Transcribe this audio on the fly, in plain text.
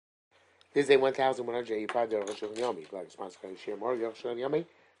This is a 1185 Arukh HaShulchan Yomi. Blog response card share more Arukh HaShulchan Yomi.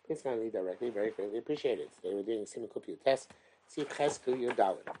 Please not me directly. Very greatly appreciated. Today we're doing a simple copy test. See Chesku your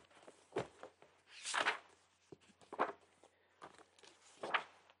dollar.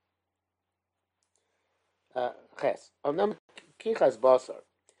 Ches. Kichas basar.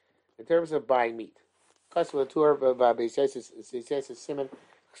 In terms of buying meat. Chas v'atur b'beisesis simon.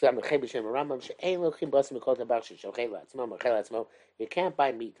 You can't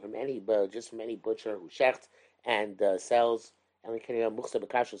buy meat from any just from any butcher who shecht and sells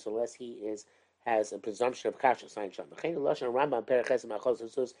unless he has a presumption of kashrus.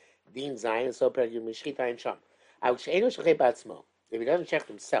 Din zayin so per mishchita sham. If he doesn't check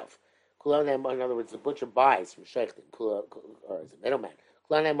himself, in other words, the butcher buys from shechtim or is a middleman.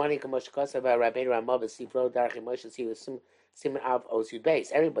 Money Rabbeinu Ramah v'sifro darchim Moshe see with some siman av osud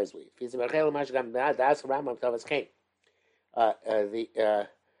base. Everybody's belief. He's a merchel mashgam das Rambam tavas kain. I have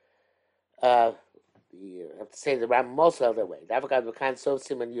to say the Rambam also held that way. The Avogad v'kan so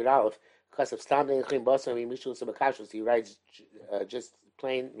siman yudalef because of stam neichim basam mishul sabakashus. He writes just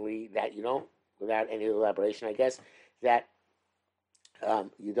plainly that you don't, without any elaboration, I guess, that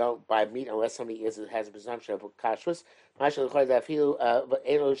you don't buy meat unless somebody has a presumption of kashrus. It sounds like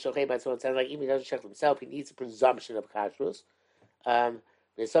even if he doesn't check himself, he needs a presumption of kashrus.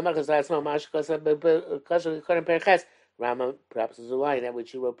 Rama perhaps is a line that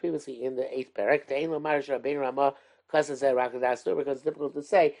which you wrote previously in the 8th parak. Because it's difficult to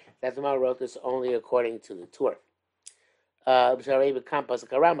say that the Gemara wrote this only according to the Torah. Because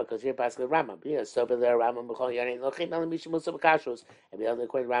here Pascal Rama. So but there Rama and the other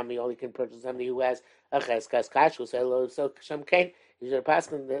according to Rama, you only can purchase somebody who has a cheskas kashrus. So Shem Kain, you should pass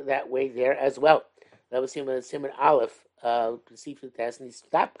that way there as well. That was Simon Aleph, seafood test, and he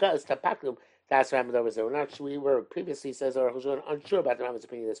stopped Tapakum. That's Rama over there. We were previously says or unsure about the Rama's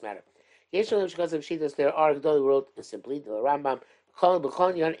opinion in this matter. Because of Shitas, there are Gdoli wrote simply the Rambam. Going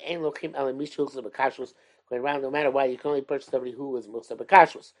around, no matter why, you can only purchase somebody who is muhsa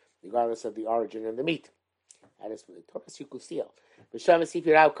b'kashrus, regardless of the origin of the meat. That is for the Torah Sikusil.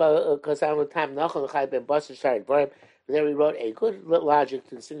 There we wrote a good logic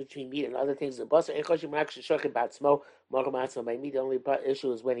to distinguish between meat and other things. The only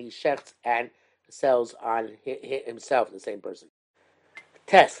issue is when he shechts and sells on himself, the same person.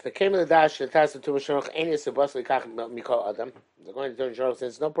 Test. The came of the dash the test of Tumashonach Anis of Basli Kach Mikol Adam. The going to Torah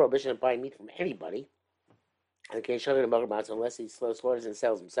says no prohibition of buying meat from anybody. Unless he slaughters and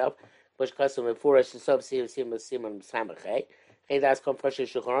sells himself. Bush custom and forest to subsidy Simon Samachay. Hey, that's come fresh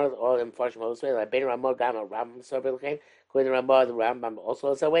Shulchan, all in fresh most way. Like Ben Ramah Gama Rambam Sobel came. Going to Ramah, the Rambam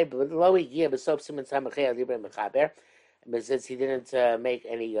also is that way. But the low year, but sub Simon Samachay Libra Mechaber. But since he didn't make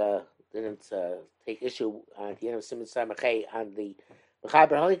any, didn't take issue at the end of Simon Samachay on the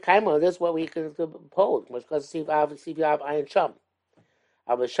Mechaber, Holy Kaimo, this is what we could hold. Much because Steve Av Iron Chum.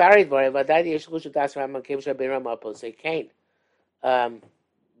 The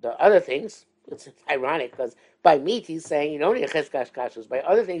other things, it's ironic because by meat he's saying you don't need a cheskas kashrus. By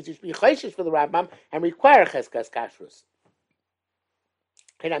other things you should be chayshish for the Rambam and require cheskas kashrus.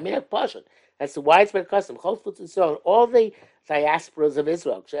 And I mean a portion. That's the widespread custom. All the diasporas of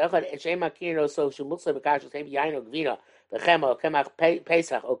Israel.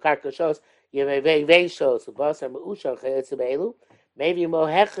 Maybe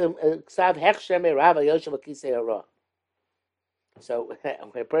so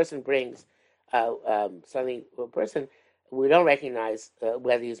when a person brings something, a person we don't recognize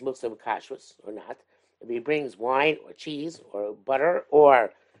whether he's Muslim kashrus or not. If he brings wine or cheese or butter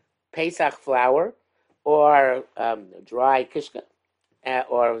or Pesach flour or dry kishka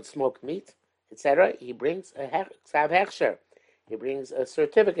or smoked meat, etc., he brings a ksav hechsher. He brings a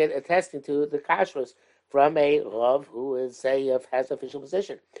certificate attesting to the kashrus from a Rav who is has official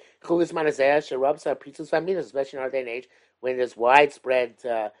position. Who is manazeh sherabs are pizzas faminas, especially in our day and age when there's widespread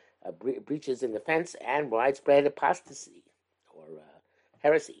breaches in the fence and widespread apostasy or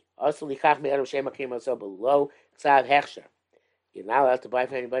heresy. Also, likach me'adam shemakim also below ksav hechsher. You're not allowed to buy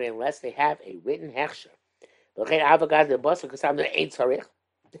from anybody unless they have a written hechsher. V'chein avogad the boss because I'm the ain't tzarich.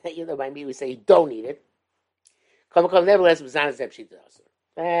 You know, by me we say you don't need it. Nevertheless,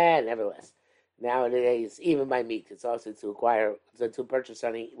 nevertheless. Nowadays, even by meat, it's also to purchase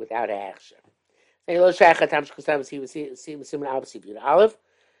something without a hechsher.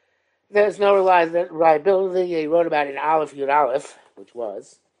 There's no reliability. They wrote about in Aleph Yud Aleph, which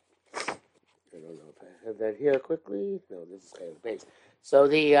was. I don't know if I have that here quickly. No, this is kind of base. So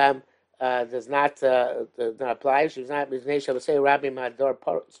the does not apply. She was not say Rabbi Mador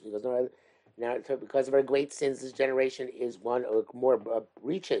Poros. Because now because of her great sins, this generation is one of more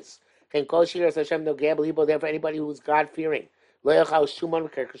breaches. Can kol shiras Hashem no gabel. Therefore, anybody who's God fearing, lo yachal shuman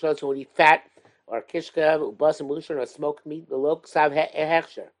v'kerkashot, so when eat fat or kishka, ubas and mushin or smoked meat, the lo ksav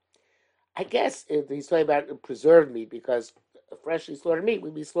hechsher. I guess he's talking about preserved meat because freshly slaughtered meat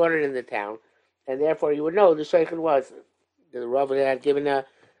would be slaughtered in the town, and therefore you would know the shaykhid was the Rav had given a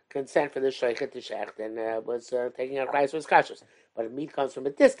consent for the shaykhid to shecht and was taking out price for his kashrus. But if meat comes from a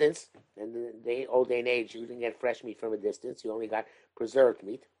distance, and in the old day and age you didn't get fresh meat from a distance, you only got preserved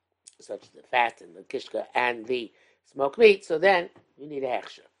meat, such as the fat and the kishka and the smoked meat. So then you need a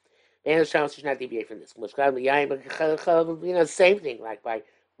hechsher. And should not deviate from this. Same thing, like by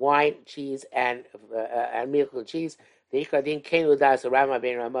wine, cheese, and milk and cheese. The ikadin kenu das Rama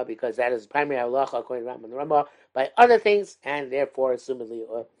ben Rama, because that is primary halacha according to Rama and Rama by other things, and therefore, assumedly,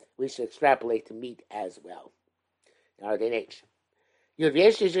 we should extrapolate to meat as well. In our day and age. I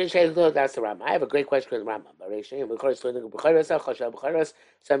have a great question for the Rama.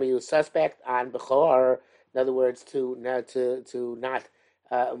 Some of you suspect on Bechor, in other words, to not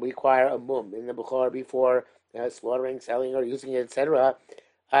require a mum in the Bechor before slaughtering, selling, or using it, etc.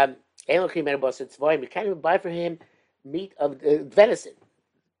 You can't even buy for him meat of venison,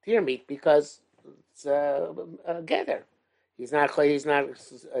 deer meat, because it's gather. He's not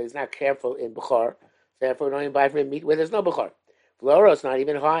careful in Bechor, therefore we don't even buy for him meat where there's no Bechor. Floros, not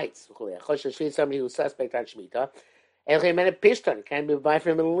even hides. Somebody who's suspect on Shemitah. Pishton can't be buy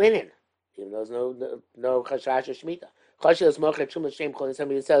from him linen, even though there's no chashash or Shemitah.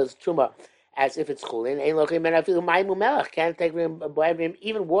 Somebody who sells truma as if it's chulin. Can't take from him, buy from him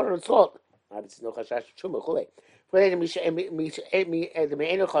even water and salt. Obviously, no chashash or truma.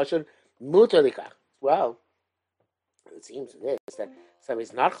 Well, it seems this that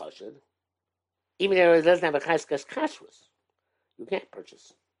somebody's not chashud, even though it doesn't have a cheskas kashrus. You can't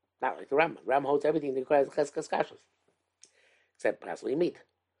purchase. Not like the Ram. Ram holds everything that requires cheskas kashrus, except possibly meat.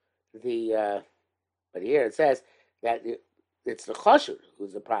 But here it says that it's the chashur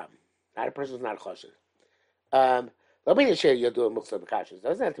who's the problem, not a person who's not chashur. Let me share you're doing muksa b'kashrus. It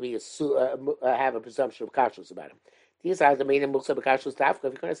doesn't have to be have a presumption of kashrus about him. These are the main muksa b'kashrus tafka.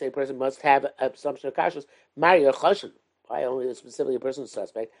 If you're going to say a person must have a presumption of kashrus, marry a chashur. Why only specifically a person who's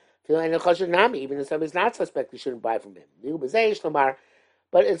suspect? Even if somebody's not suspect, you shouldn't buy from him.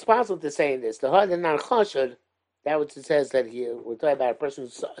 But it's possible to say in this. The hard and non-chashud, that which it says that we're talking about a person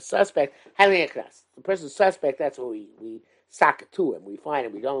who's suspect, having a kras. The person who's suspect, that's what we sock it to him. We find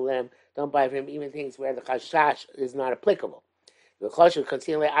him. We don't buy from him even things where the chashash is not applicable. The chashud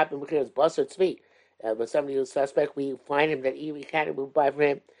concealing up and is basar tzvi. But somebody who's suspect, we find him that we can't buy from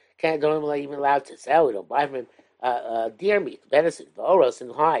him. Don't even allowed to sell. We don't buy from him. Deer meat, venison, oros,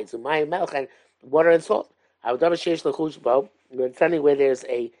 and hides, and mayim melch, and water and salt. I would double sheish lechushbo. But something where there's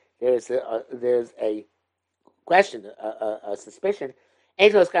a question, a suspicion. You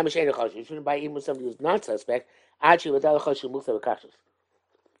shouldn't buy even with somebody who's not suspect. Until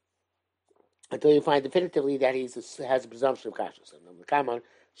you find definitively that he has a presumption of kashrus.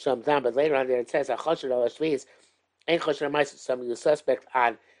 But later on there it says somebody who's suspect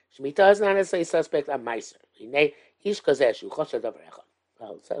on Shemitah is not necessarily suspect on Meiser.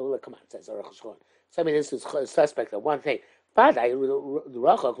 Well, so, come on, it says Arukh HaShulchan. Somebody this is suspect of one thing.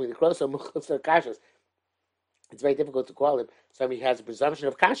 It's very difficult to call him somebody who has a presumption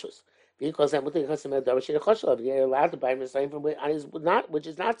of kashrus. Because you're allowed to buy him something from which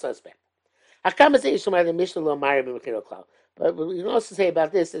is not suspect. But we can also say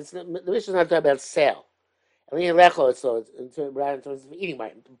about this, the Mishnah is not talking about sale. So it's in terms of eating by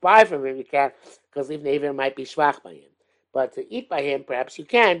him. To buy from him you can't, because even Navir might be shvach by him. But to eat by him, perhaps you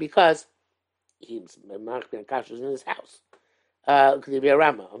can, because he's kashrus in his house. Could be a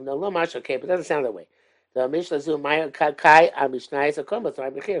Rama? No, okay, but it doesn't sound that way. The Mishnah is Kai on Mishnah is a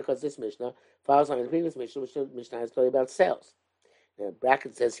because this Mishnah follows on the previous Mishnah, which Mishnah is talking about sales. The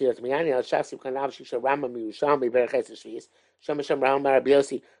bracket says here, Tmiyani al Shafsi Kanav Shisha Rama Miyusham Berachet Shvis, Shamasham Ram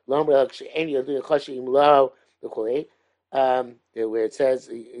Marabiosi, Lomra Any Yodu Choshim Lo, the Kule. Where it says,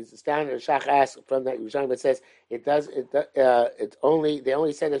 it's astounding. Shach asks from that Yerushalayim, but says it's only they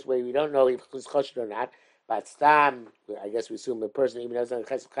only said this way we don't know if it's choshed or not. But stam, I guess we assume a person even doesn't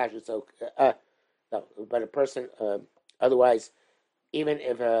have kashrus, so no. But a person otherwise, even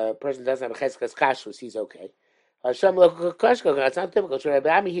if a person doesn't have a cheskas kashrus, he's okay. It's not typical. So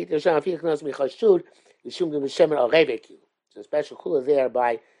a special cooler there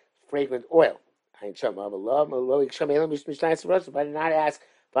by fragrant oil. I did not ask,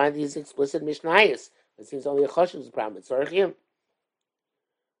 find these explicit mishnayos. It seems only a choshev is a problem. It's orchim.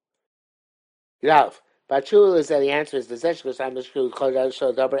 Rav, Bachul is that the answer is the zeshkus. I'm the shul chodal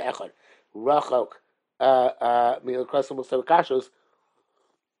shol daber echad rachok milkrosim musar kashrus.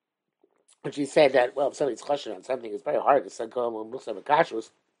 But she said that, well, if somebody's choshen on something, it's very hard to say go on Musa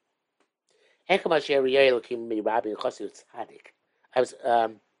Makashrus. Enkamasher Yaelakim me Rabbi Chosi Tzadik. I was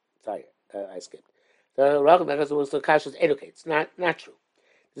sorry, I skipped. The Racham because Musa Kashrus educates. Not true.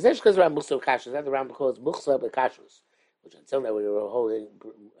 The Zesh goes around Musa Kashrus, not the Rambam calls Musa Kashrus, which until now we were holding,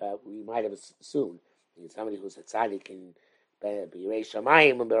 we might have assumed somebody who's a tzaddik in B'Yirei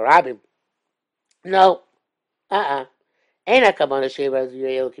Shamayim and B'Rabim. No, Ain't a kamana sheva as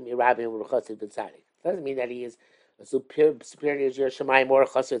Yaelakim me Rabbi and Chosi Tzadik. Doesn't mean that he is a superior to Shemayim or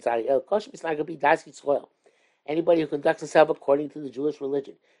Chosi Tzadik. El Koshim is not going to be Dasi Tzroel. Anybody who conducts himself according to the Jewish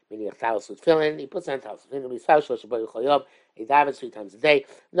religion, meaning a thousand with filling, he puts on a thousand filling, he davens 3 times a day.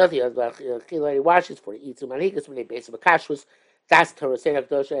 Nothing else, he washes for he eats manikas when they base of a kashrus. That's Torah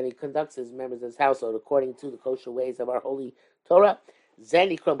Seinak, and he conducts his members of his household according to the kosher ways of our holy Torah.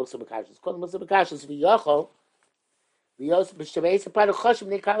 Then he crumbles some kashrus. Called the Muslim kashrus v'yochol.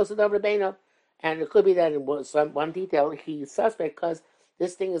 And it could be that in one detail he's suspect because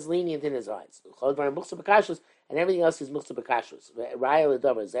this thing is lenient in his eyes. And everything else is muksa b'kashrus. Raya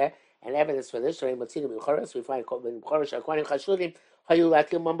l'davar zeh, and evidence for this. We find Kohanim Chashudim hayu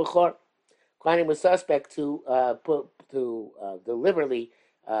latil man b'chor. Kohanim was suspect to deliberately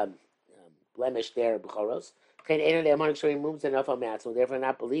blemish their b'choros. So therefore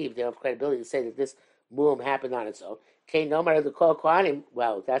not believe they have credibility to say that this mum happened on its own. No matter the call Kohanim.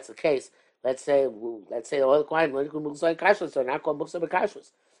 Well, if that's the case. Let's say all the Kohanim are not called muksa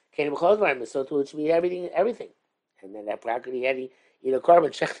b'kashrus. So to which mean everything. And then that practically had eat a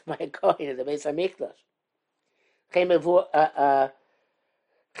carbon checked by a Kohen in the base of Mikdash.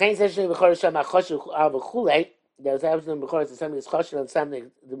 There's absolutely before something is choshen on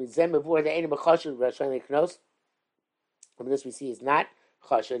something. The mizem before the ain't a choshen Rashani Knos. From this we see is not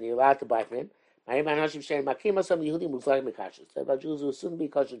choshen. You're allowed to buy from him. My man Hashim Shem Makima some Yehudi Muslim Mikashus. So about Jews who soon be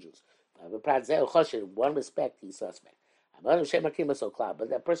kosher Jews. But Pratzel choshen in one respect he's suspect. But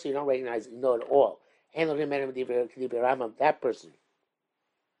that person you don't recognize, you know at all. That person,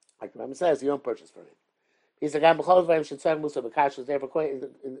 like the Rambam says, you don't purchase from him. He's the guy who should serve Musa B'Kashrus. Therefore, according to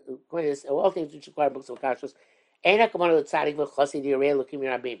this, all things which require Musa B'Kashrus, ain't a command of the tzaddik v'chassid yirei l'kim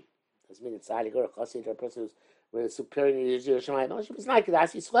yarabim. Doesn't mean a tzaddik or a chassid or a person who's superior to the Jewish Shemayim. It's not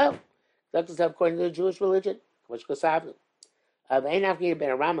Kedas Yisrael. Conduct himself according to the Jewish religion. Which Kosavnu. Ain't after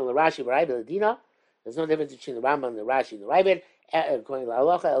ben Rambam l'Rashi v'Raybe l'Dina. There's no difference between the Rambam, the Rashi, and the Ravid, according to the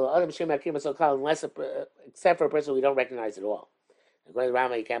Halacha, unless except for a person we don't recognize at all. According to the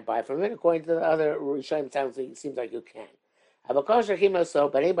Rambam, you can't buy from it. According to the other Rishonim, it seems like you can. But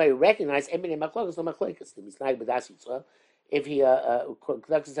anybody recognize if he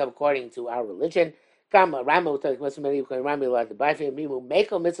conducts himself according to our religion, Rambam will tell you Rambam allowed to buy from him.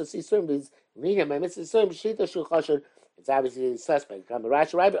 Make a mitzvah sisurim means lenient. My mitzvah sisurim shita shul choshen. It's obviously suspect.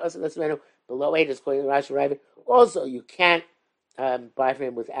 Rashi Ravid also that's below 8 is according to Rashi Ravid. Also, you can't buy from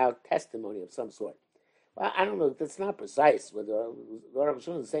him without testimony of some sort. Well, I don't know. That's not precise. But the Arukh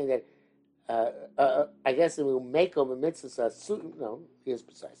HaShulchan is saying that I guess it will make him a mitzvah. No, he is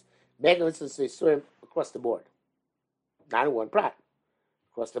precise. Make a mitzvah across the board, not in one prat,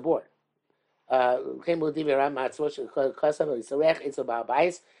 across the board.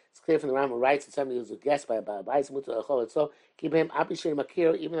 It's clear from the Rambam writes that somebody who's a guest by a Bais, so keep him apishir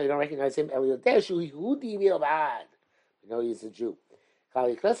makir, even though you don't recognize him. You know he's a Jew. So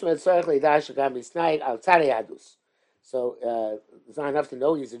it's not enough to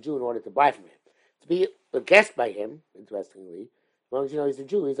know he's a Jew in order to buy from him. To be a guest by him, interestingly, as long as you know he's a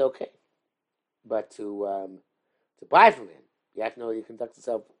Jew, he's okay. But to buy from him, you have to know he conducts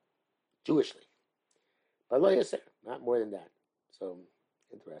himself Jewishly. But lo yaser, not more than that. So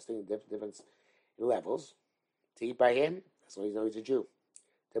interesting, difference in levels. To eat by him, as long as you know he's a Jew.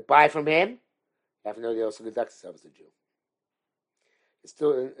 To buy from him, you have to know he also conducts himself as a Jew. It's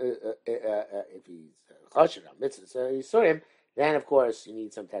still, if he's choshen on mitzvah, you saw him, then of course you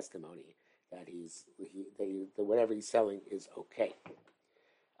need some testimony that that whatever he's selling is okay.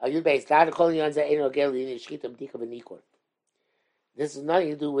 This has nothing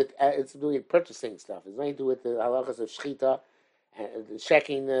to do with it's to do with purchasing stuff. It's nothing to do with the halachas of shchita and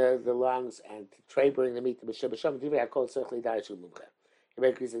checking the lungs and trabeling the meat to b'shem.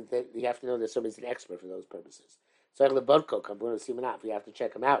 You have to know that somebody's an expert for those purposes. So I'm going to see him out. You have to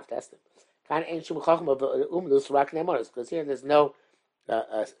check him out, test him. Because here there's no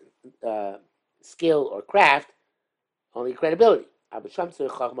skill or craft, only credibility. But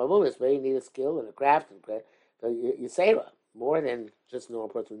you need a skill and a craft and Yisera, more than just normal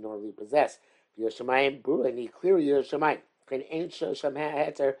person normally possess. Yerushalayim Bru, and he clearly Yerushalayim. Can ain't Sham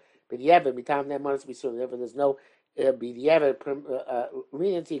Hatter, but Yever, Mitam that must be certain. Therefore, there's no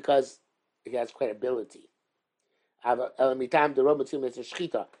leniency because he has credibility.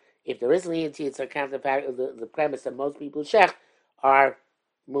 If there is leniency, it's account of the premise that most people shech are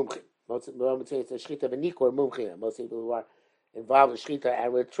mumchim. Most people who are involved in shchita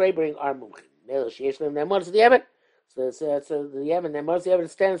and with trabeling are mumchim. Then what's the evidence? So the evidence. Then most of the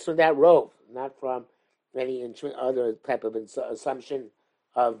evidence stems from that rove, not from any other type of assumption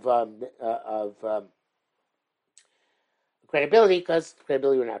of credibility, because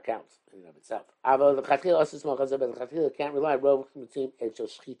credibility will not count in and of itself. The can't rely on rove between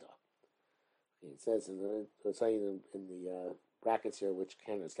shchita. It says in the brackets here, which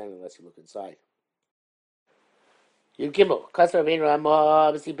can't understand unless you look inside. Yud Gimel, Kasar Avein Ramah,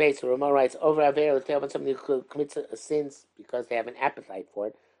 obviously based. Ramah writes, over Avein, let's tell about somebody who commits sins because they have an appetite for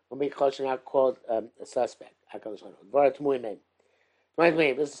it. When we not called a suspect. This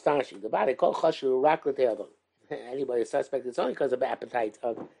is astonishing. The body called Chashu Rak L'Te'avon. Anybody a suspect, it's only because of appetite,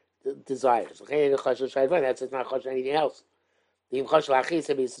 of desires. That's not Chashu anything else. The if he's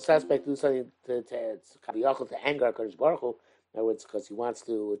a suspect, do something to anger HaKadosh Baruch Hu, in other words, because he wants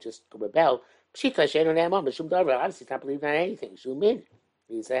to just rebel. Obviously, he's not believing in anything.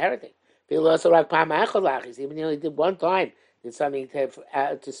 He's a heretic. Even though he only did one time, did something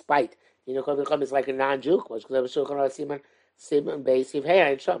to spite. It's like a non-Jew. He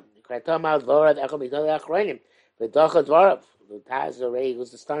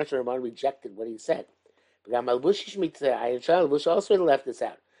was astonished and rejected what he said. Malbush also left this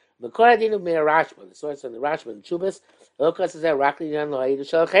out. The source of the Rashba, the Chubas,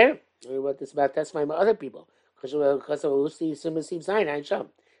 we wrote this about testimony by other people. So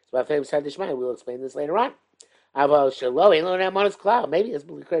my favorite side of we'll explain this later on. Maybe it's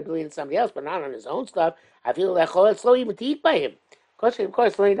credibility in somebody else, but not on his own stuff. I feel that it's slow even to eat by him. Of course,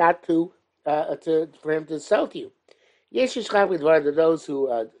 not to for him to sell to you. Yes, those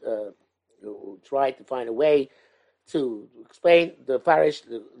who try to find a way to explain the farish,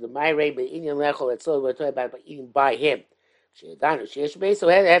 the Mayrei, the Indian Lechol, that's all we're talking about eating by him. So when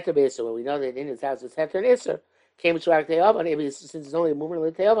we know that in his house it's Heter and Isser, came to Rak Te'avan, since it's only a Mumar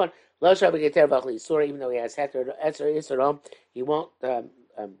L'Te'avan, Lo Shabbat Geter Vachli Surah, even though he has Heter and Isser home, he won't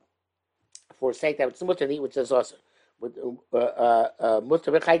forsake that. It's mutter to eat, which is also. Mutter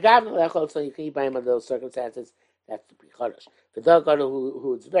B'chaygav Lechol, so you can eat by him under those circumstances. That's the Prichodesh. For those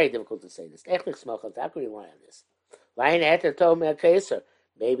who it's very difficult to say this. How can we rely on this? Maybe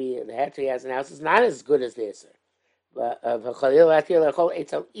the Heter he has in the house is not as good as the Isser.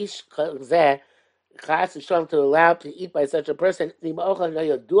 To allow to eat by such a person, if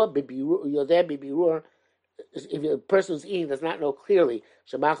a person who's eating does not know clearly,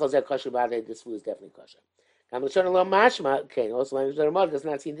 this food is definitely kosher. Also, language does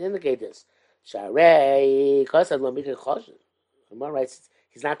not seem to indicate this. Writes,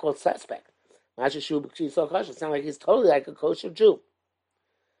 he's not called suspect. It's not like he's totally like a kosher Jew.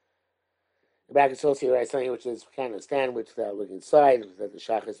 The back associate writes something which is can't understand, which without looking inside, that the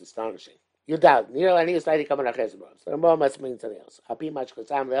shach is astonishing. You doubt. So the more must mean something else. I'll be much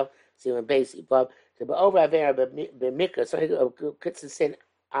because I'm there, see when basic. But to be over a mikra, something who commits a sin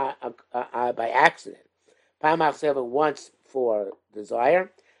by accident. Once for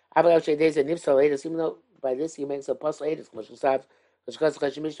desire. Even though by this he makes a puzzle edis, nevertheless,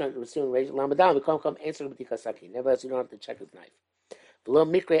 you don't have to check his knife. Below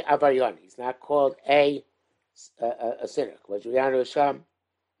mikre avarion, he's not called a sinner. That's what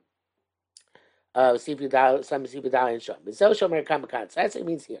it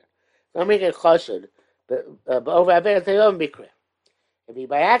means here. If he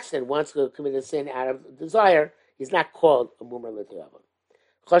by accident wants to commit a sin out of desire, he's not called a mumar l'te'avon.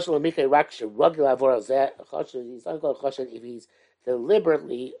 He's not called choshen if he's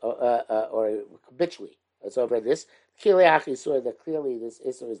deliberately or habitually. Let's over this. That clearly this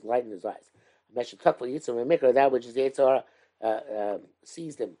Isser is light in his eyes. That which is the Yitzhar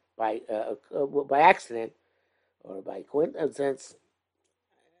seized him by accident or by coincidence.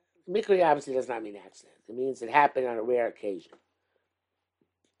 Mikri obviously does not mean accident. It means it happened on a rare occasion.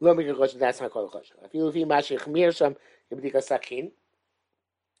 That's not called a choshen.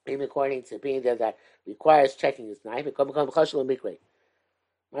 Even according to the opinion that requires checking his knife, it can become choshen mikri.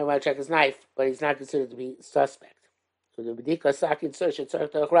 Might want to check his knife, but he's not considered to be suspect. So the b'dika sakin search it's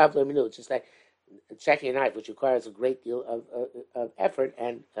just like checking a knife, which requires a great deal of effort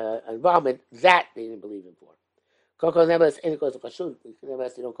and involvement. That they didn't believe him for. Nevertheless, they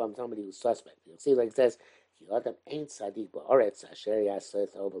don't call him somebody who's suspect. You'll see, like it says,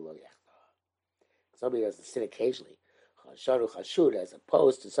 somebody doesn't sin occasionally. Arukh HaShulchan, as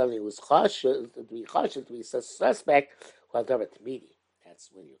opposed to somebody who's to be suspect, that's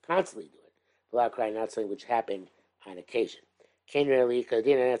when you constantly do it. without crying out something which happened on occasion.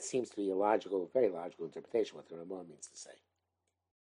 That seems to be a logical, very logical interpretation of what the Ramah means to say.